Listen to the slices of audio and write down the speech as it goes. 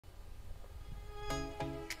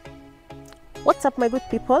What's up, my good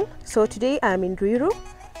people? So today I'm in Ruiru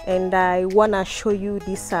and I wanna show you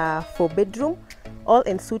this 4-bedroom all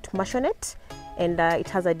Ensuite maisonette, and it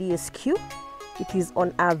has a DSQ. It is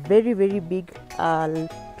on a very big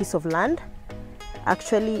piece of land.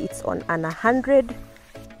 Actually, it's on an 100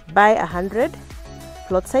 by 100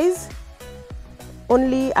 plot size,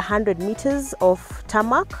 only 100 meters of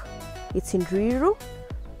tarmac. It's in Ruiru,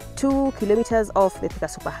 2 kilometers off the Thika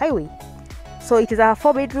Superhighway. So it is a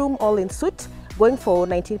 4-bedroom all Ensuite, going for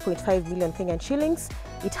 19.5 million Kenyan shillings.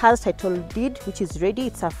 It has title deed which is ready.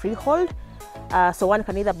 It's a freehold, so one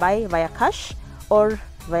can either buy via cash or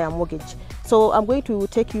via mortgage. So I'm going to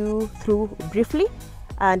take you through briefly,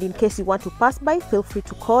 and in case you want to pass by, feel free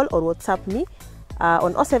to call or WhatsApp me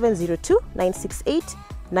on 0702 968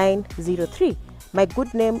 903. My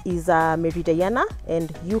good name is Mary Diana,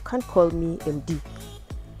 and you can call me MD.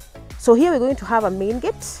 So here we're going to have a main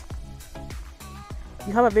gate.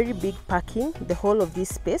 You have a very big parking, the whole of this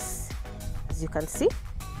space, as you can see.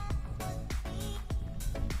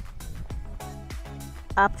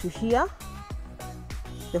 Up to here,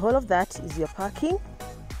 the whole of that is your parking,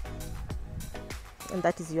 and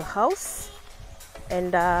that is your house.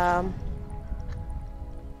 And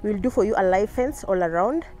we'll do for you a live fence all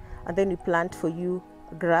around, and then we plant for you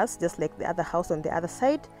grass just like the other house on the other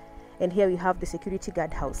side. And here we have the security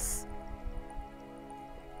guard house.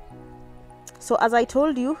 So as I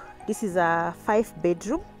told you, this is a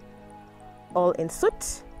 5-bedroom all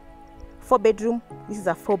Ensuite. 4-bedroom, this is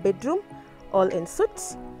a 4-bedroom all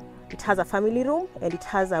Ensuite. It has a family room and it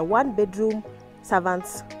has a 1-bedroom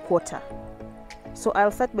servants quarter. So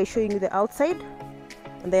I'll start by showing you the outside,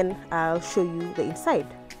 and then I'll show you the inside.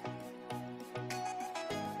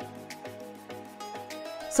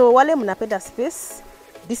 So wale mnapenda space,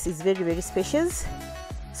 this is very spacious.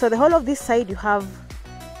 So the whole of this side you have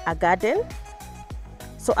a garden.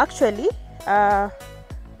 So actually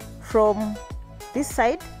from this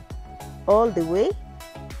side all the way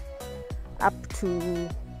up to,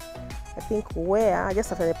 I think, where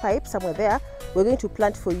just after the pipe somewhere there, we're going to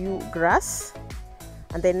plant for you grass.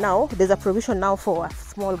 And then now there's a provision now for a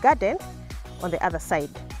small garden on the other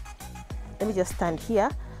side. Let me just stand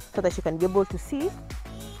here so that you can be able to see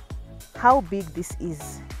how big this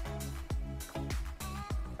is.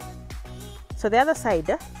 So the other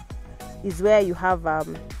side is where you have a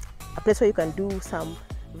place where you can do some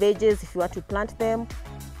veggies if you want to plant them,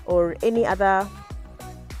 or any other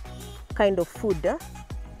kind of food.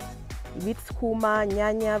 With skuma,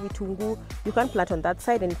 nyanya, vitungu, you can plant on that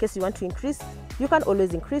side, and in case you want to increase, you can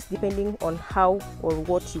always increase depending on how or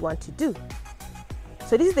what you want to do.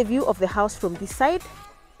 So this is the view of the house from this side.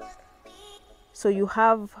 So you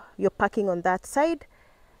have your parking on that side,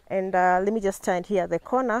 and let me just stand here at the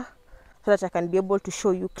corner so that I can be able to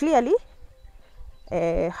show you clearly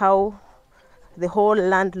how the whole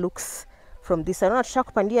land looks from this side.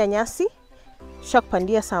 Tushakupandia nyasi,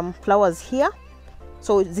 tushakupandia some flowers here,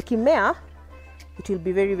 so zikimea it will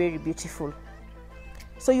be very beautiful.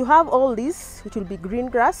 So you have all this, it will be green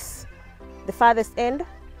grass. The farthest end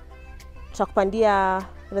tushakupandia,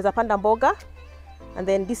 unaweza panda mboga. And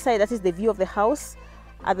then this side, that is the view of the house.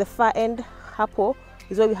 At the far end hapo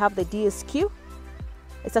is where we have the DSQ.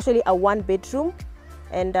 It's actually a 1-bedroom,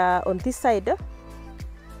 and on this side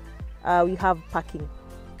we have parking.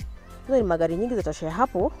 So ni magari nyingi zitashare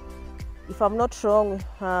hapo. If I'm not wrong,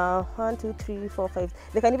 1, 2, 3, 4, 5.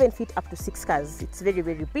 They can even fit up to 6 cars. It's very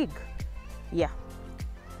big. Yeah.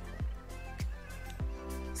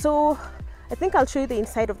 So I think I'll show you the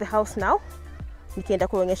inside of the house now. Nikienda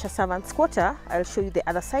kuonyesha servants quarter, I'll show you the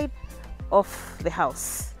other side of the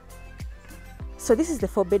house. So this is the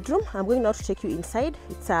 4-bedroom. I'm going now to take you inside.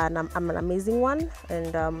 It's an amazing one,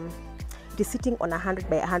 and it is sitting on 100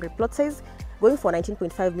 by 100 plot size, going for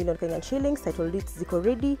 19.5 million Kenyan shillings. Title deeds ziko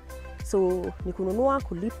ready, so ni kununua,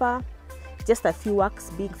 kulipa, just a few works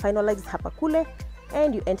being finalized hapa kule,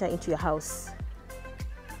 and you enter into your house.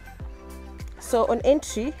 So on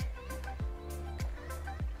entry,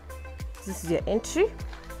 this is your entry.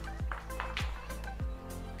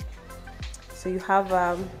 So you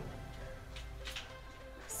have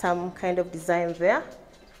some kind of design there.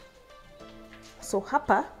 So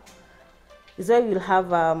hapa is where you'll have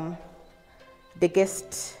the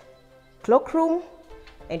guest cloakroom,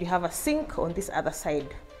 and you have a sink on this other side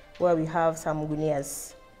where we have some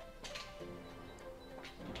gunias.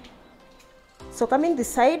 So coming this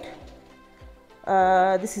side,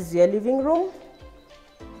 this is your living room.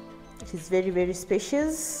 It is very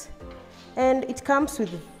spacious, and it comes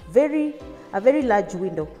with a very large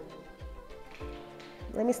window.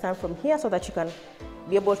 Let me stand from here so that you can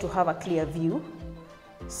be able to have a clear view.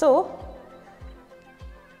 So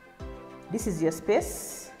This is your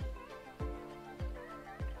space,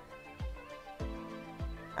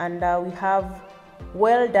 and we have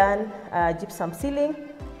well done gypsum ceiling.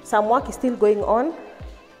 Some work is still going on,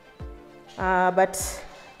 but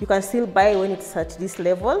you can still buy when it's at this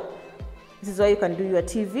level. This is where you can do your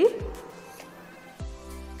TV.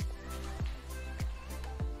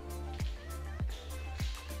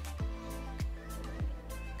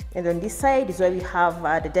 And on this side is where we have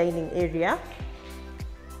the dining area.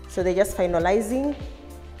 So they're just finalizing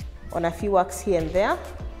on a few works here and there.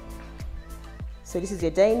 So this is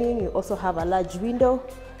your dining. You also have a large window,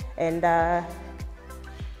 and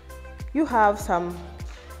you have some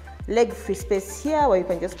leg-free space here where you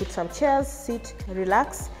can just put some chairs, sit,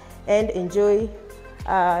 relax, and enjoy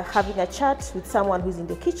having a chat with someone who's in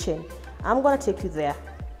the kitchen. I'm gonna take you there.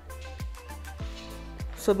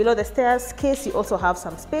 So below the stairs case, you also have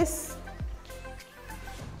some space.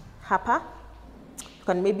 Hapa, you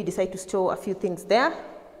can maybe decide to store a few things there.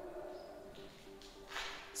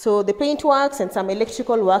 So the paint works and some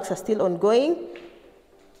electrical works are still ongoing.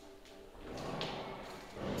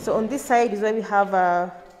 So on this side is where we have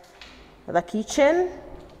the kitchen.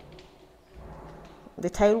 The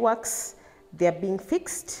tile works, they are being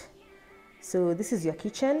fixed. So this is your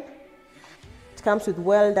kitchen. It comes with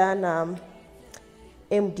well done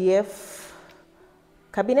MDF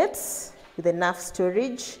cabinets with enough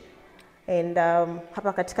storage. And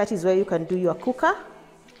hapa katikati is where you can do your cooker.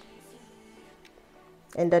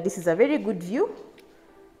 And this is a very good view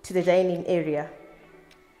to the dining area.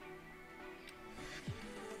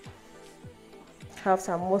 Have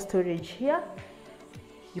some more storage here.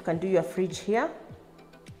 You can do your fridge here,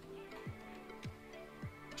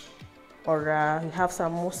 or you have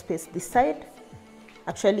some more space this side.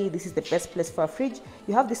 Actually, this is the best place for a fridge.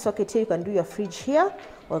 You have this socket here. You can do your fridge here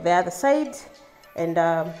or the other side. And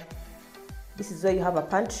this is where you have a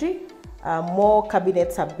pantry. More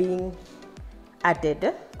cabinets are being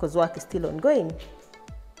added because work is still ongoing.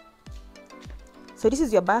 So this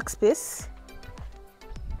is your back space,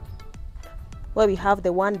 where we have the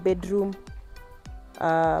 1-bedroom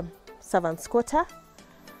servant's quarter.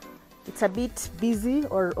 It's a bit busy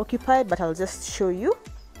or occupied, but I'll just show you.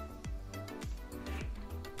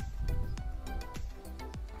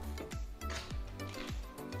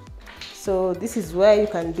 So this is where you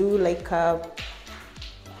can do like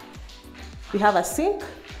we have a sink.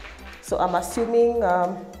 So I'm assuming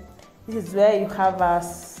this is where you have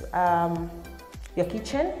your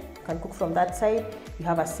kitchen. You can cook from that side. You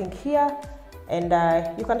have a sink here, and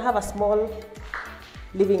you can have a small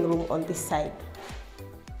living room on this side.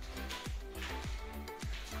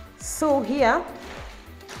 So here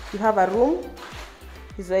you have a room.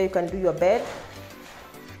 This is where you can do your bed.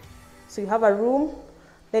 So you have a room,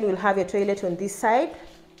 then we'll have your toilet on this side.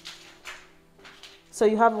 So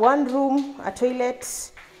you have one room, a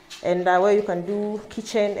toilet, and where you can do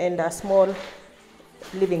kitchen and a small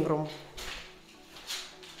living room.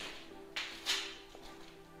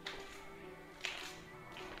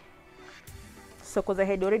 So because I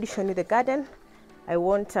had already shown you the garden, I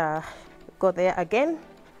won't go there again.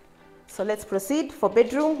 So let's proceed. For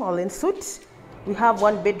bedroom or Ensuite, we have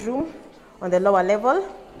 1 bedroom on the lower level.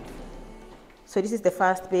 So this is the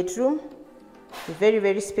first bedroom, very,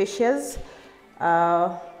 very spacious.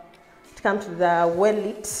 It comes with a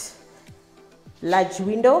well-lit large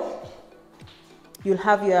window. You'll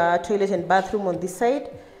have your toilet and bathroom on this side.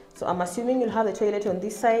 So I'm assuming you'll have the toilet on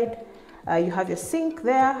this side. You have your sink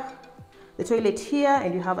there, the toilet here,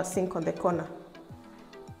 and you have a sink on the corner.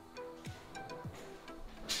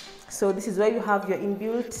 So this is where you have your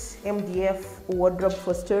inbuilt MDF wardrobe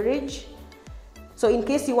for storage. So in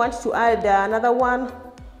case you want to add another one,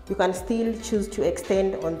 you can still choose to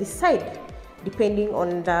extend on this side, depending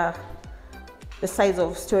on the size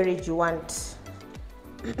of storage you want.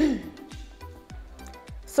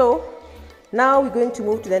 So now we're going to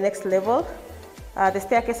move to the next level. The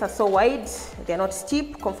staircases are so wide, they're not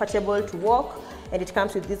steep, comfortable to walk, and it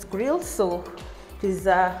comes with this grill, so it is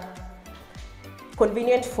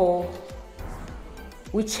convenient for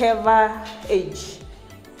whichever age.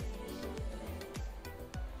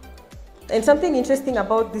 And something interesting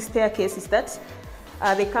about this staircase is that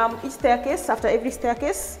they come, each staircase, after every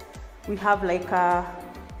staircase, we have like a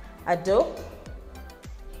door,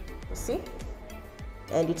 you see,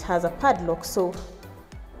 and it has a padlock. So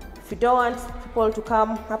if you don't want people to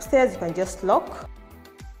come upstairs, you can just lock.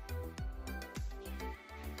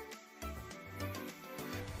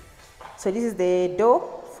 So this is the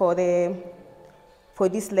door for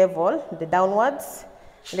this level, the downwards,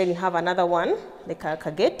 and then you have another one, like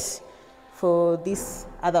a gate for this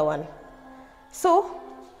other one. So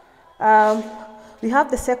we have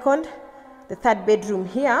the second the third bedroom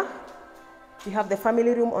here. We have the family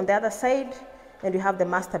room on the other side, and we have the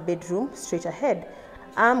master bedroom straight ahead.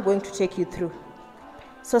 I'm going to take you through.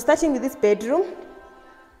 So starting with this bedroom,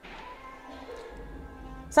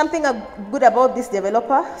 something good about this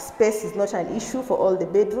developer, space is not an issue for all the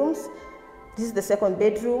bedrooms. This is the second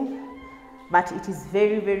bedroom, but it is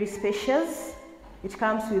very, very spacious. It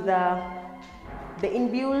comes with the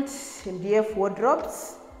inbuilt MDF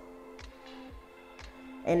wardrobes,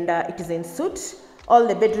 and it is Ensuite. All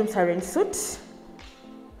the bedrooms are Ensuite.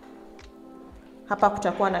 Hapa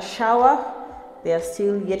kutakuwa na shower. They are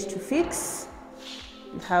still yet to fix.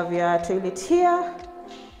 You have your toilet here,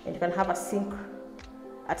 and you can have a sink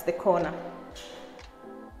at the corner.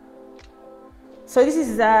 So this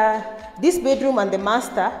is this bedroom and the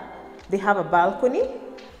master, they have a balcony.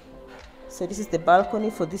 So this is the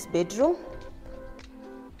balcony for this bedroom.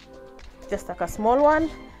 Just like a small one,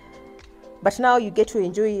 but now you get to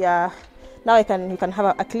enjoy. Now you can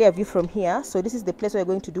have a clear view from here. So this is the place where you're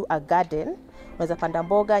going to do a garden. Unaweza panda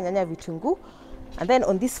mboga, nyanya, vitunguu. And then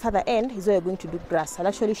on this further end is where you're going to do grass. I'll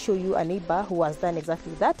actually show you a neighbor who has done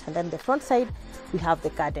exactly that. And then the front side, we have the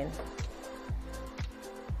garden.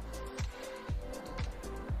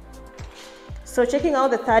 So checking out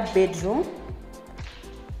the third bedroom.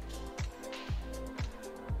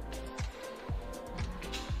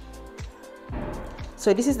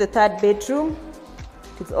 So this is the third bedroom.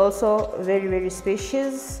 It's also very, very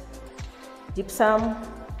spacious. Gypsum,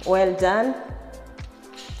 well done.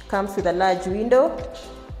 Comes with a large window,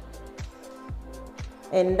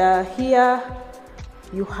 and here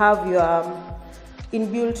you have your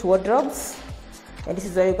inbuilt wardrobes, and this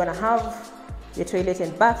is where you're gonna have your toilet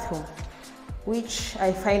and bathroom, which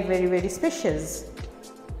I find very, very spacious.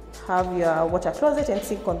 Have your water closet and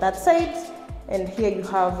sink on that side, and here you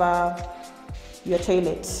have your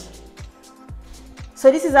toilet.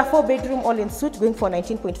 So this is a 4-bedroom all in suite going for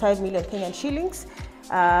 19.5 million Kenyan shillings.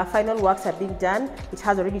 Final works are being done. It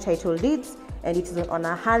has already title deeds, and it is on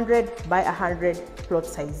 100 by 100 plot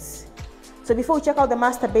size. So before we check out the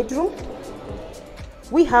master bedroom,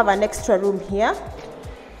 we have an extra room here.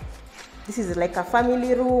 This is like a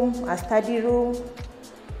family room, a study room.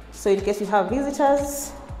 So in case you have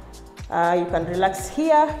visitors, you can relax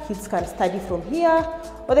here. Kids can study from here,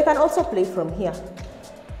 or they can also play from here.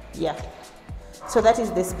 Yeah. So that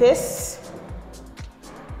is the space.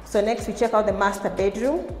 So next we check out the master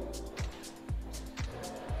bedroom.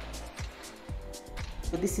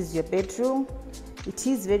 So this is your bedroom. It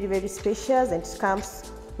is very, very spacious, and it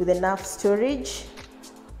comes with enough storage.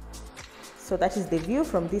 So that is the view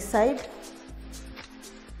from this side.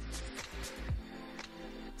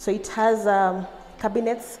 So it has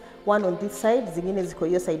cabinets, one on this side, zingine ziko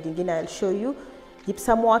hiyo side ingine. I'll show you.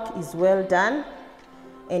 Gypsum work is well done,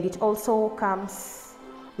 and it also comes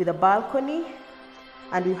with a balcony.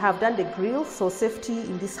 And we have done the grill, so safety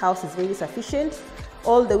in this house is very sufficient.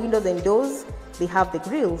 All the windows and doors, they have the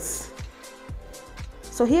grills.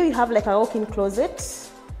 So here you have like a walk-in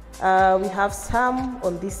closet. We have some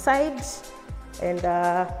on this side, and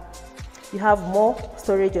you have more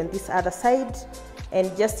storage on this other side.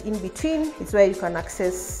 And just in between is where you can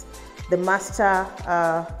access the master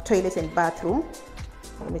toilet and bathroom.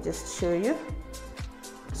 Let me just show you.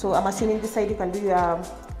 So I'm assuming this side you can do your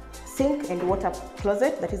sink and water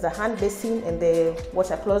closet, that is the hand basin and the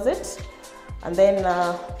water closet. And then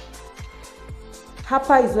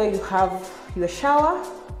hapa is where you have your shower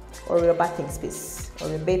or your bathing space or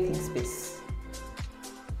your bathing space.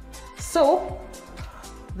 So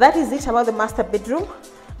that is it about the master bedroom.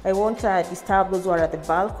 I won't disturb those who are at the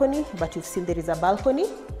balcony, but you've seen there is a balcony.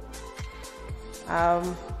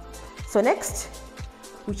 So next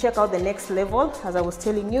we check out the next level. As I was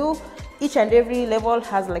telling you, each and every level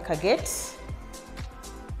has like a gate.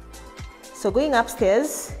 So going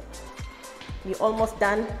upstairs, we're almost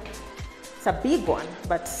done. It's a big one,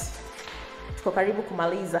 but tuko karibu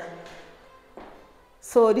kumaliza.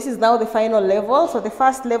 So this is now the final level. So the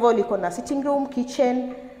first level, you got a sitting room,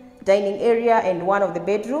 kitchen, dining area, and one of the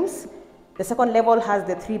bedrooms. The second level has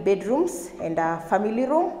the 3 bedrooms and a family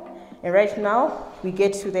room. And right now we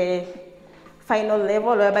get to the final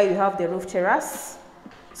level, whereby you have the roof terrace.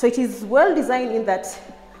 So it is well designed in that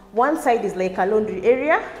one side is like a laundry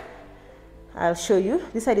area. I'll show you.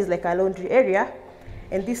 This side is like a laundry area,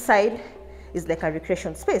 and this side is like a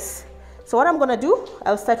recreation space. So what I'm gonna do,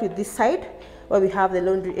 I'll start with this side where we have the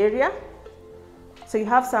laundry area. So you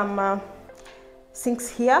have some sinks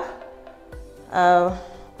here,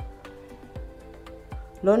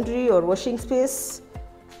 laundry or washing space.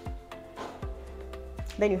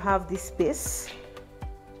 Then you have this space.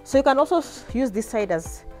 So you can also use this side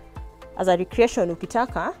as a recreation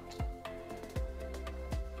ukitaka.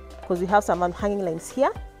 because we have some hanging lines here.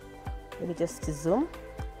 Let me just zoom.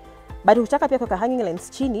 But ukitaka pia kuweka hanging lines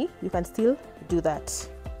chini, you can still do that.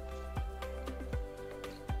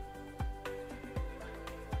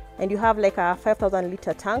 And you have like a 5,000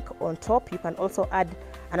 liter tank on top. You can also add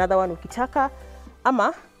another one ukitaka,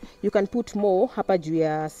 ama you can put more hapa juu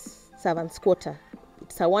ya servants quarter.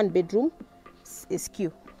 It's a 1 bedroom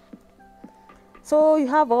SQ. So you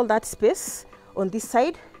have all that space on this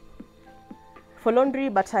side for laundry,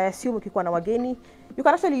 but I assume ukikuwa na wageni, you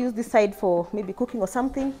can actually use this side for maybe cooking or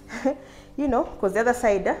something, you know, because the other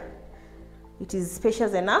side, it is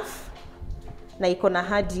spacious enough. Na iko na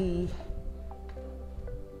hadi,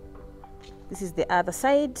 this is the other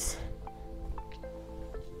side.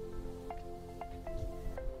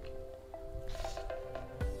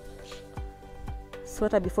 So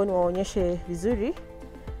hata before niwaonyeshe vizuri,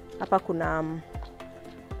 hapa kuna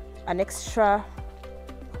an extra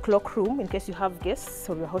cloak room in case you have guests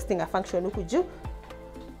or you're hosting a function huku juu.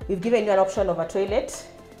 We've given you an option of a toilet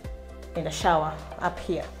and a shower up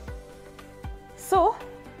here. So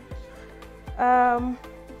you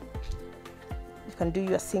can do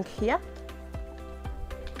your sink here.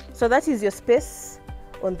 So that is your space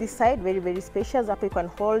on this side, very, very spacious. Up you can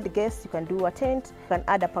hold guests, you can do a tent, you can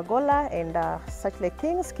add a pergola and such like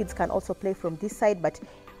things. Kids can also play from this side, but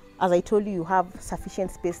as I told you, you have sufficient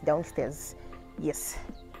space downstairs. Yes.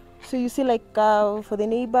 So you see, like for the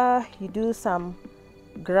neighbor, you do some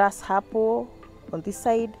grass hapo on this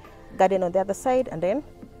side, garden on the other side, and then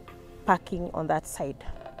parking on that side.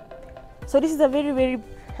 So this is a very, very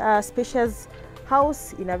spacious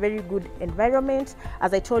house in a very good environment.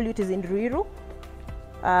 As I told you, it is in Ruiru,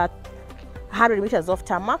 100 meters off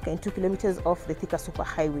Tarmac and 2 kilometers off the Thika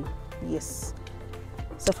Superhighway. Yes.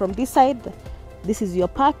 So from this side, this is your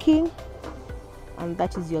parking and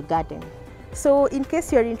that is your garden. So in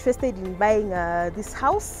case you're interested in buying this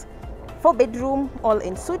house, 4 bedroom, all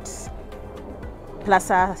Ensuite, plus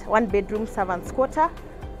a 1 bedroom servants quarter,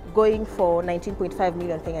 going for 19.5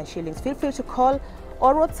 million Kenyan shillings. Feel free to call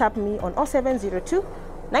or WhatsApp me on 0702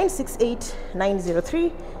 968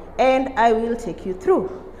 903 and I will take you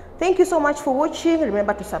through. Thank you so much for watching.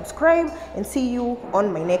 Remember to subscribe and see you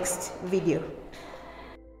on my next video.